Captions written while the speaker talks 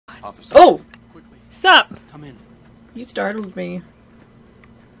Officer. Oh! Quickly. Sup? Come in. You startled me.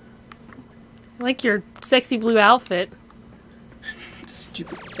 I like your sexy blue outfit.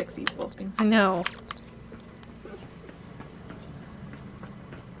 Stupid, sexy Vulcan. I know.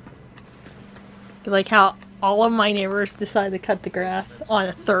 Like how all of my neighbors decide to cut the grass on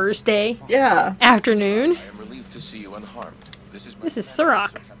a Thursday Yeah. afternoon. I am relieved to see you unharmed. This is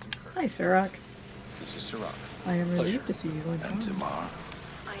Sirach. Hi, Sirach. This is Sirach. I am relieved to see you. And Tamar,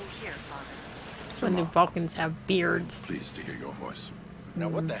 I am here, Father. When the Vulcans have beards. pleased to hear your voice. Now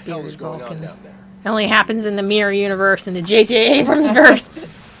what the hell is going on Vulcans. down there? It only happens in the Mirror Universe, in the J.J. Abrams verse.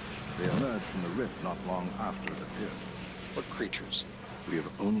 They emerged from the rift not long after it appeared. What creatures? We have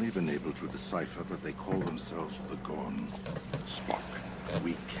only been able to decipher that they call themselves the Gorn. Spock.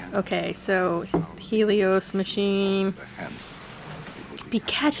 We can't Okay, so Helios machine. their hands. It would Be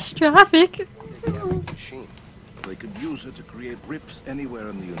catastrophic. Machine. They could use it to create rips anywhere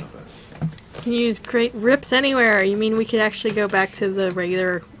in the universe. Can use great rips anywhere. You mean we could actually go back to the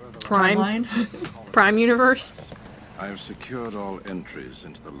regular Prime Timeline? universe? I have secured all entries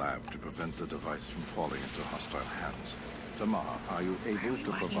into the lab to prevent the device from falling into hostile hands. Tamar, are you able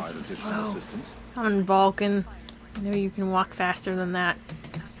to provide additional assistance? I'm in Vulcan. I know you can walk faster than that.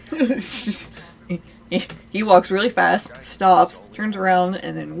 It's just, he walks really fast, stops, turns around,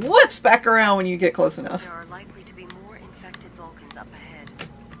 and then whips back around when you get close enough. There are likely to be more infected Vulcans up ahead.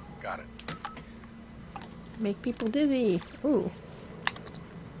 Got it. Make people dizzy. Ooh.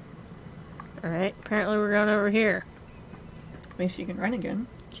 Alright, apparently we're going over here. At least you can run again.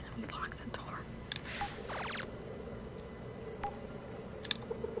 Can we lock the door?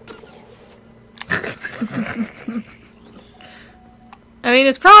 I mean,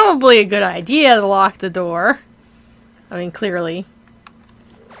 it's probably a good idea to lock the door. I mean, clearly.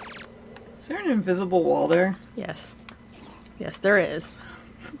 Is there an invisible wall there? Yes. Yes, there is.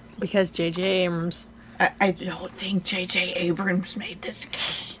 Because J.J. Abrams. I don't think J.J. Abrams made this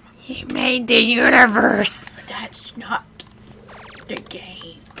game. He made the universe! But that's not the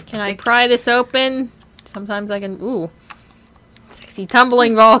game. Can I pry this open? Sometimes I can. Ooh. Sexy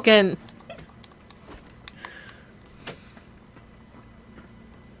tumbling Vulcan!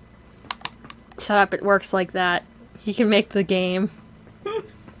 Shut up, it works like that. He can make the game.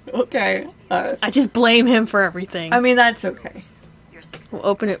 Okay. I just blame him for everything. I mean, that's okay. Your success. We'll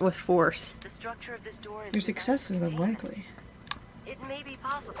open it with force. The structure of this door is Your success is designed to contain unlikely. it. It may be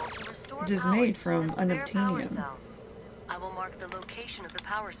possible to restore It is power made to from a spare power unobtainium. cell. I will mark the location of the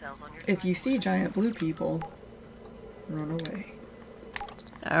power cells on your If you see tricorder. giant blue people, run away.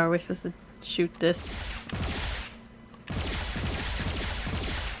 Are we supposed to shoot this?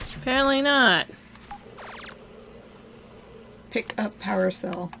 Apparently not. Pick up power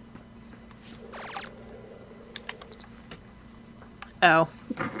cell. Oh.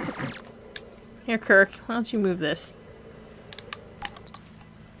 Here, Kirk, why don't you move this?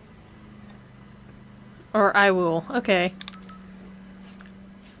 Or I will. Okay.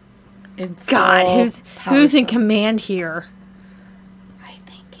 It's God, all power who's in cell. command here? I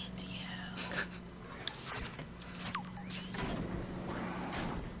think it's you.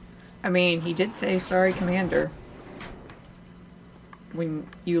 I mean, he did say sorry, Commander. When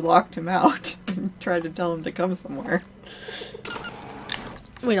you locked him out and tried to tell him to come somewhere.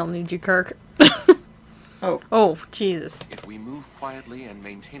 We don't need you, Kirk. Oh. Oh, Jesus. If we move quietly and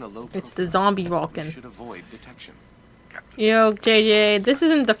maintain a low It's the profile, zombie we Vulcan. should avoid detection. Yo, JJ, this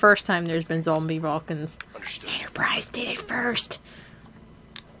isn't the first time there's been zombie Vulcans. Understood. Enterprise did it first.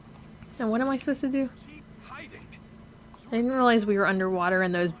 Now, what am I supposed to do? I didn't realize we were underwater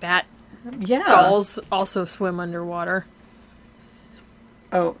and those bat Yeah. dolls also swim underwater.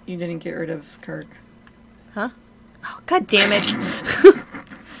 Oh, you didn't get rid of Kirk. Huh? Oh, god damn it.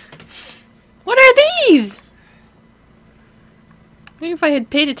 What are these? Maybe if I had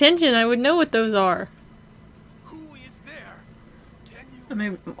paid attention, I would know what those are.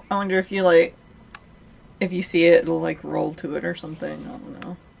 I wonder if you, like, if you see it, it'll, like, roll to it or something. I don't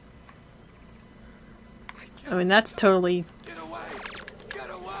know. I mean, that's totally... Get away! Get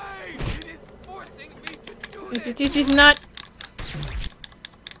away! It is forcing me to do this! This is not...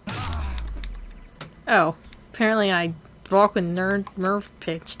 Oh. Apparently I Vulcan nerve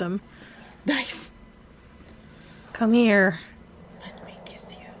pitched them. Nice. Come here. Let me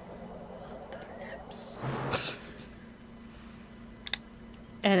kiss you on the lips.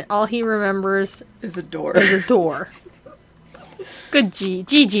 And all he remembers Is a door. is a door. Good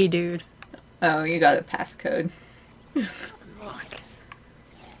GG, dude. Oh, you got a passcode.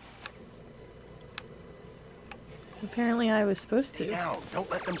 Apparently I was supposed Stay to. down. Don't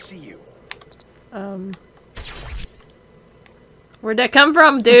let them see you. Where'd that come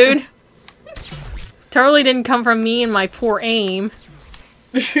from, dude? Totally didn't come from me and my poor aim.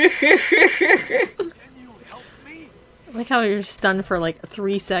 Can you help me? I like how you're stunned for like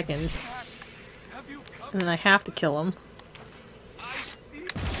 3 seconds. Have you come? And then I have to kill him. I see.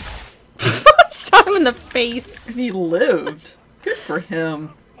 Shot him in the face. He lived. Good for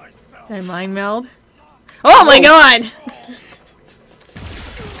him. Did I mind meld? Oh my god!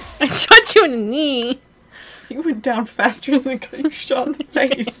 I shot you in the knee. He went down faster than getting shot in the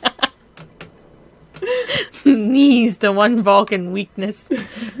face. Knees, the one Vulcan weakness.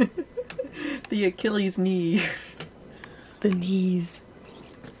 The Achilles knee. The knees.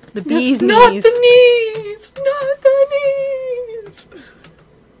 The bee's Not knees. the knees! Not the knees!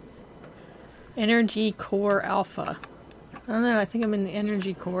 Energy core alpha. I don't know, I think I'm in the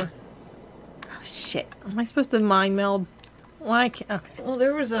energy core. Oh shit. Am I supposed to mind meld? Why can't. Okay. Well,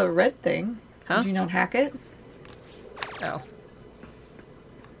 there was a red thing. Huh? Did you not hack it? Oh.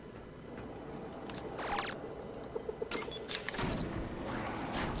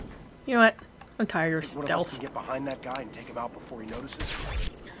 You know what? I'm tired of One of us stealth. can get behind that guy and take him out before he notices.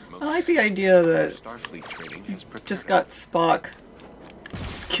 I like the idea that Starfleet training has prepared just got Spock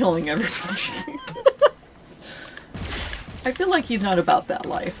killing everybody. I feel like he's not about that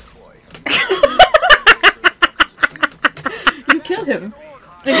life. You kill him,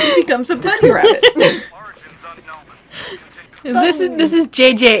 and he becomes a bunny rabbit. This is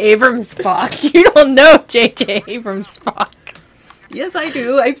J.J. Abrams Spock. You don't know J.J. Abrams Spock. Yes, I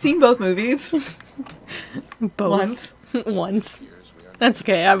do. I've seen both movies. Both. Once. Once. That's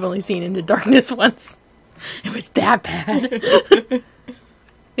okay. I've only seen Into Darkness once. It was that bad.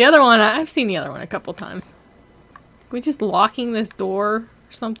 The other one, I've seen the other one a couple times. Are we just locking this door or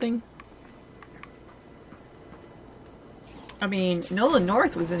something? I mean, Nolan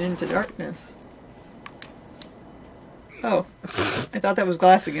North was in Into Darkness. Oh. I thought that was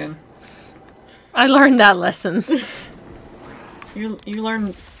glass again. I learned that lesson. You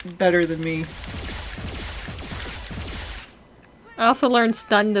learn better than me. I also learned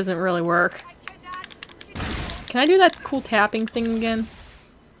stun doesn't really work. Can I do that cool tapping thing again?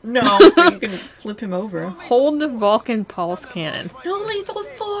 No, but you can flip him over. Hold the Vulcan pulse cannon. No lethal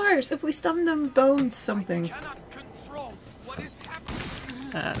force! If we stun them, bones something. Cannot control what is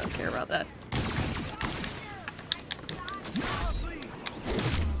happening. I don't care about that.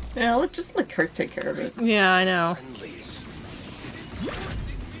 Yeah, let's just let Kirk take care of it. Yeah, I know. friendlies.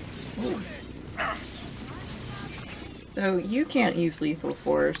 So you can't use lethal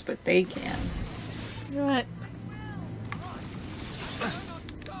force, but they can. You know what?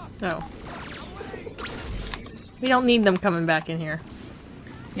 No. We don't need them coming back in here.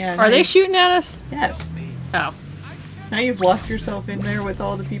 Yeah. Are they shooting at us? Yes. Oh. Now you've locked yourself in there with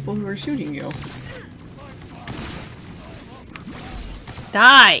all the people who are shooting you.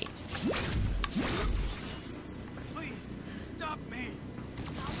 Die! Please stop me.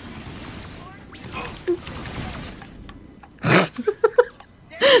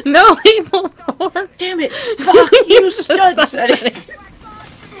 No lethal force! Damn it! Spock, you stun setting!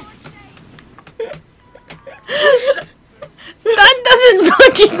 Stun doesn't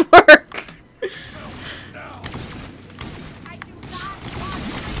fucking work!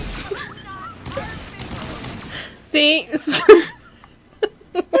 See?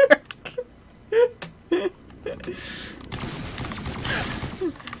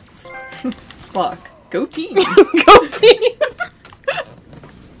 Spock, go team! Go team!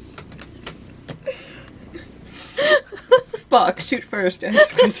 Spock, shoot first,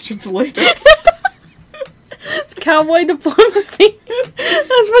 ask questions later. It's cowboy diplomacy.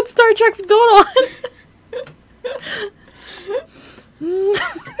 That's what Star Trek's built on.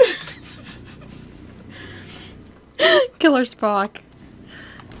 Killer Spock.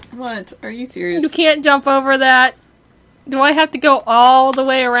 What? Are you serious? You can't jump over that. Do I have to go all the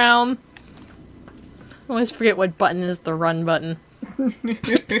way around? I always forget what button is the run button.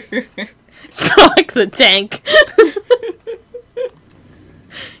 Spock the tank.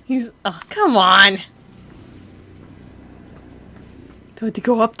 He's... Oh, come on. Do I have to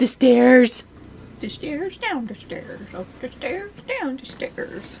go up the stairs? The stairs, down the stairs, up the stairs, down the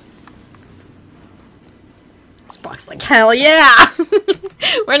stairs. Spock's like, hell yeah!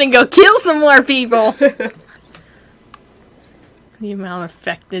 We're gonna go kill some more people! The amount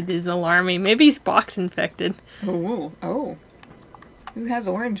affected is alarming. Maybe Spock's infected. Oh, oh. Who has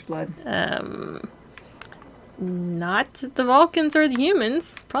orange blood? Not the Vulcans or the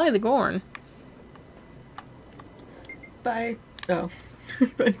humans. Probably the Gorn. Bye. Oh.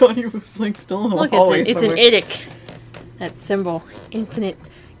 I thought he was like still in the Look, hallway it's an somewhere. idic. That symbol. Infinite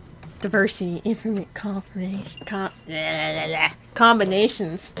Diversity, infinite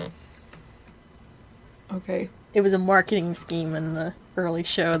combinations. Okay. It was a marketing scheme in the early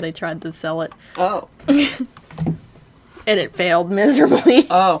show. They tried to sell it. Oh. And it failed miserably.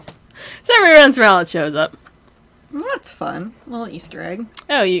 Oh. So every once in a while it shows up. Well, that's fun. A little Easter egg.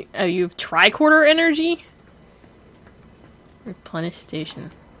 Oh, you have tricorder energy? Replenish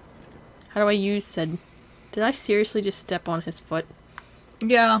station. How do I use said... Did I seriously just step on his foot?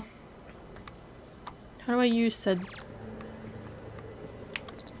 Yeah. How do I use said...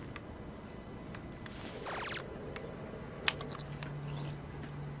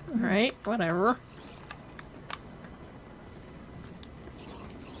 Alright, whatever.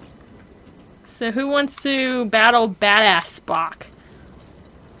 So who wants to battle badass Spock?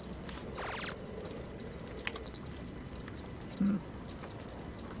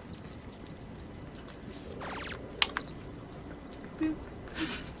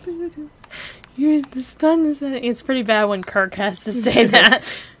 Use the stun setting. It's pretty bad when Kirk has to say that.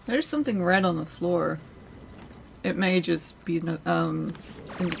 There's something red on the floor. It may just be in the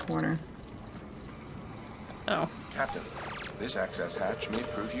corner. Oh. Captain, this access hatch may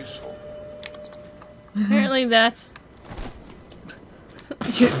prove useful. Apparently that's...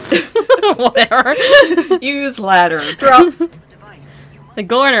 Whatever. Use ladder. Drop. The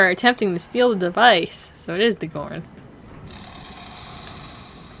Gorn are attempting to steal the device. So it is the Gorn.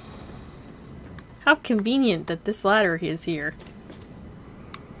 How convenient that this ladder is here.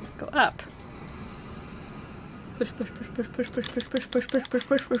 Go up. Push, push, push, push, push, push, push, push, push, push,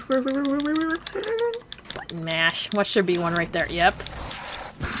 push, push, push. Button mash. What should be one right there? Yep.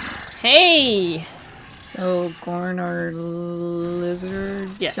 Hey! So, Gorn are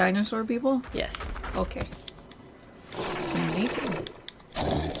lizard Yes. dinosaur people? Yes. Okay. Amazing.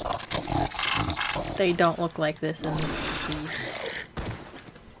 They don't look like this in the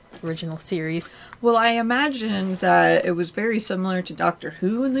original series. Well, I imagine that it was very similar to Doctor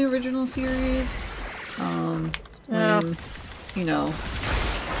Who in the original series. When, you know,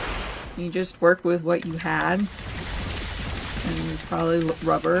 you just work with what you had. And it's probably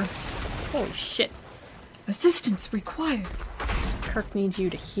rubber. Holy shit. Assistance required. Kirk needs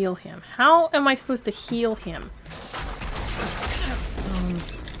you to heal him. How am I supposed to heal him?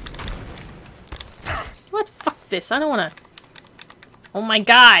 What? Fuck this. I don't want to... Oh my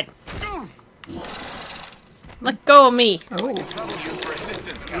god! Let go of me! Oh. Trouble you for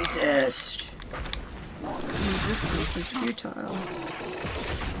assistance, Captain. Resist. Resistance is futile.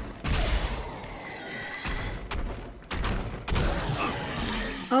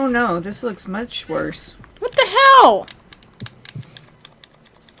 Oh no, this looks much worse. What the hell?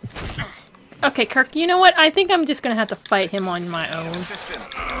 Okay, Kirk, you know what? I think I'm just gonna have to fight him on my own.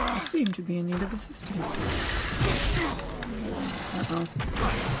 Assistance. I seem to be in need of assistance. Uh-oh.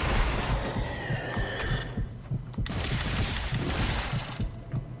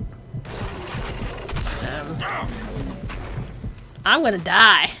 I'm gonna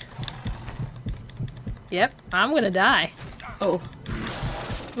die. Yep, I'm gonna die. Oh.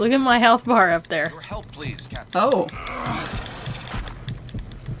 Look at my health bar up there. Your help, please, Captain. Oh.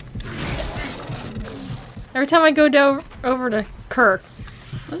 Every time I go over to Kirk,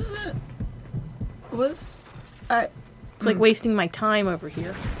 Was it? Was I? it's like wasting my time over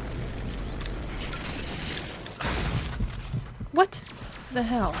here. What the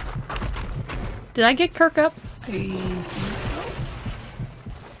hell? Did I get Kirk up?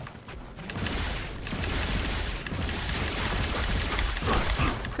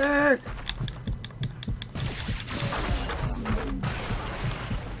 Kirk.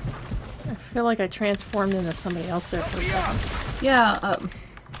 I feel like I transformed into somebody else there for a second.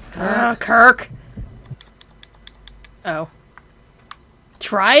 Yeah. Kirk. Oh.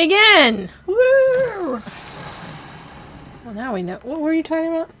 Try again! Woo! Well, now we know. What were you talking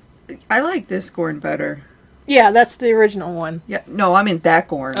about? I like this Gorn better. Yeah, that's the original one. Yeah. No, I mean that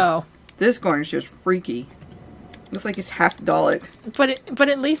Gorn. Oh. This Gorn is just freaky. Looks like he's half Dalek. But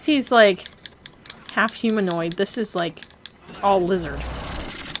at least he's like half humanoid. This is like all lizard.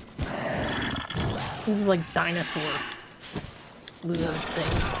 This is like dinosaur lizard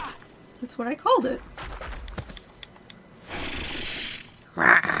thing. That's what I called it.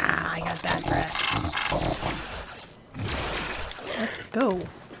 I got bad breath. Let's go.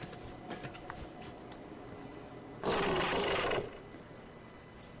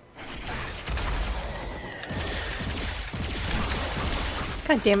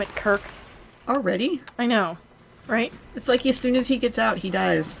 God damn it, Kirk. Already? I know, right? It's like as soon as he gets out, he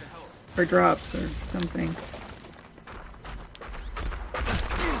dies. Or drops or something.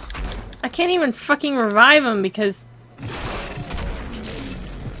 I can't even fucking revive him because...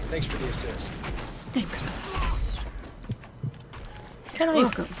 Thanks for the assist. Thanks for the assist. Can I?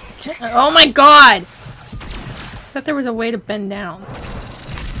 Welcome. Oh my god! I thought there was a way to bend down.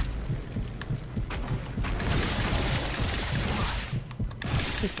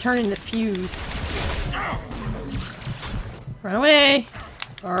 He's turning the fuse. Run away.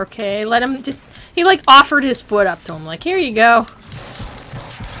 Okay, let him just... He like offered his foot up to him, like, here you go.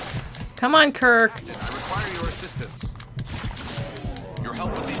 Come on, Kirk. I require your assistance. Your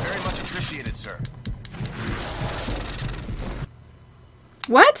help would be very much appreciated, sir.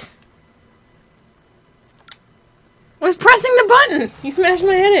 What? I was pressing the button! You smashed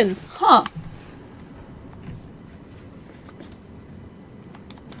my head in. Huh.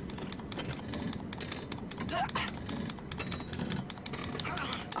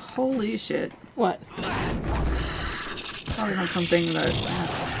 Holy shit. What? Probably not something that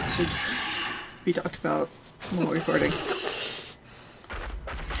should be talked about while recording.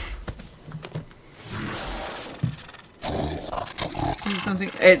 It's something.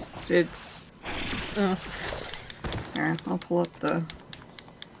 It's. Here, I'll pull up the.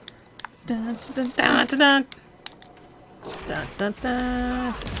 Dun, dun, dun, Dun, dun, dun. Dun, dun,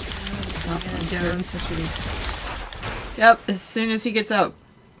 dun. Jones. Yep. As soon as he gets out,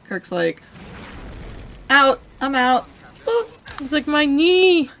 Kirk's like, "Out! I'm out." Boop. He's like, my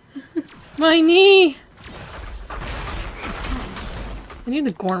knee! My knee! I knew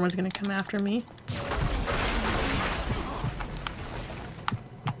the Gorn was gonna come after me.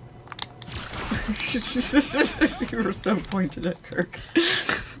 You were so pointed at Kirk.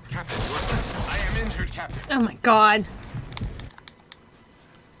 Captain, I am injured, Captain. Oh my god.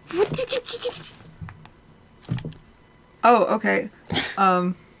 Oh, okay.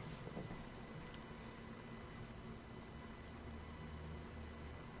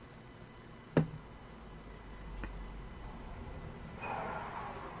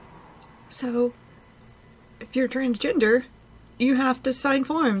 So, if you're transgender, you have to sign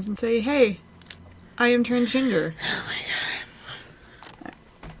forms and say, hey, I am transgender. Oh my god.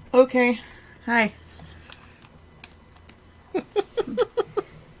 Okay. Hi.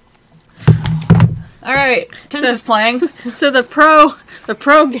 Alright, Tennsa's playing. So the pro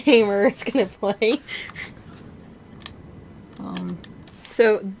gamer is gonna play.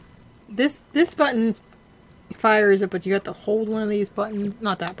 So this button fires it, but you have to hold one of these buttons,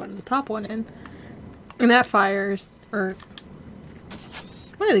 not that button, the top one in, and that fires, or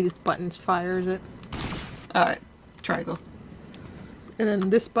one of these buttons fires it. Alright, triangle. And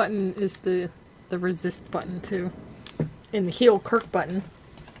then this button is the resist button too, and the heal Kirk button.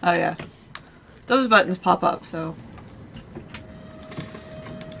 Oh yeah. Those buttons pop up, so.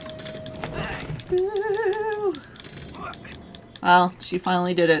 Well, she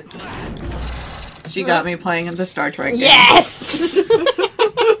finally did it. She got me playing in the Star Trek game. Yes!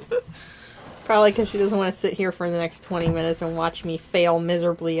 Probably because she doesn't want to sit here for the next 20 minutes and watch me fail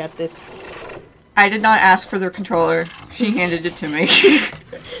miserably at this. I did not ask for the controller. She handed it to me.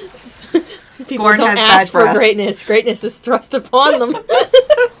 People Gorn don't has ask bad for breath. greatness. Greatness is thrust upon them.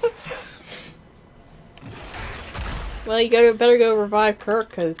 Well, you better go revive Kirk,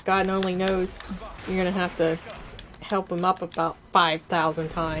 because God only knows you're going to have to help him up about 5,000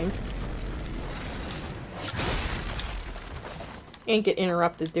 times. And get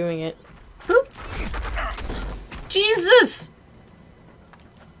interrupted doing it. Jesus!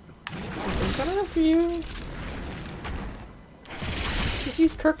 Something's coming after you. Just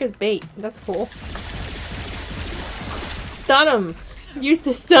use Kirk as bait. That's cool. Stun him! Use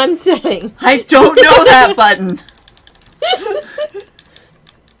the stun setting. I don't know that button.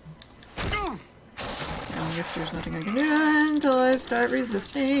 I guess there's nothing I can do until I start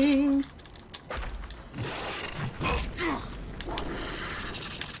resisting.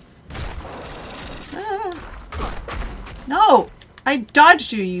 Ah. No! I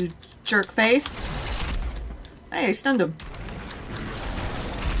dodged you, you jerk face. Hey, I stunned him.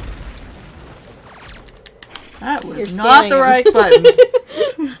 That was You're not the scanning right button.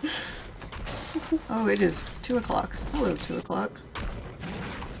 Oh, it is 2 o'clock. Hello, 2 o'clock.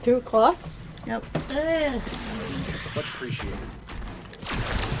 It's 2 o'clock? Yep. Much appreciated.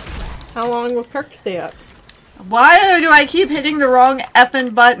 How long will Kirk stay up? Why do I keep hitting the wrong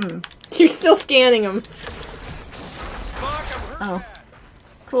effing button? You're still scanning him. Spock, I'm hurt. Oh.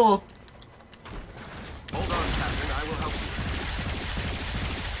 Cool. Hold on, Captain. I will help you.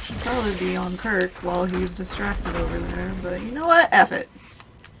 Should probably be on Kirk while he's distracted over there, but you know what? F it.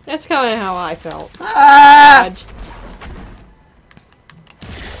 That's kind of how I felt. Ah! Dodge.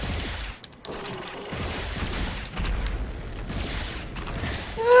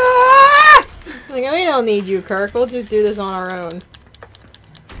 Ah! Like, we don't need you, Kirk. We'll just do this on our own.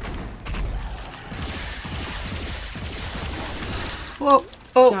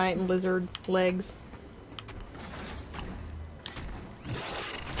 giant lizard legs.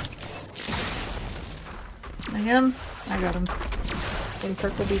 Did I get him? I got him. And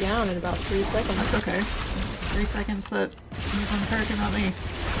Kirk will be down in about 3 seconds. That's okay. It's 3 seconds that he's on Kirk and not me.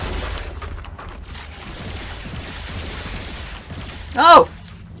 Oh!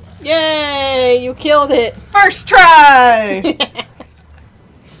 Yay! You killed it! First try!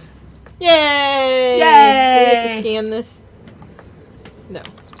 Yay! Yay! Do we get to scan this? No.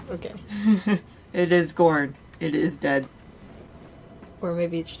 Okay. It is Gorn. It is dead. Or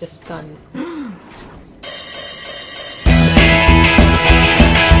maybe it's just stunned.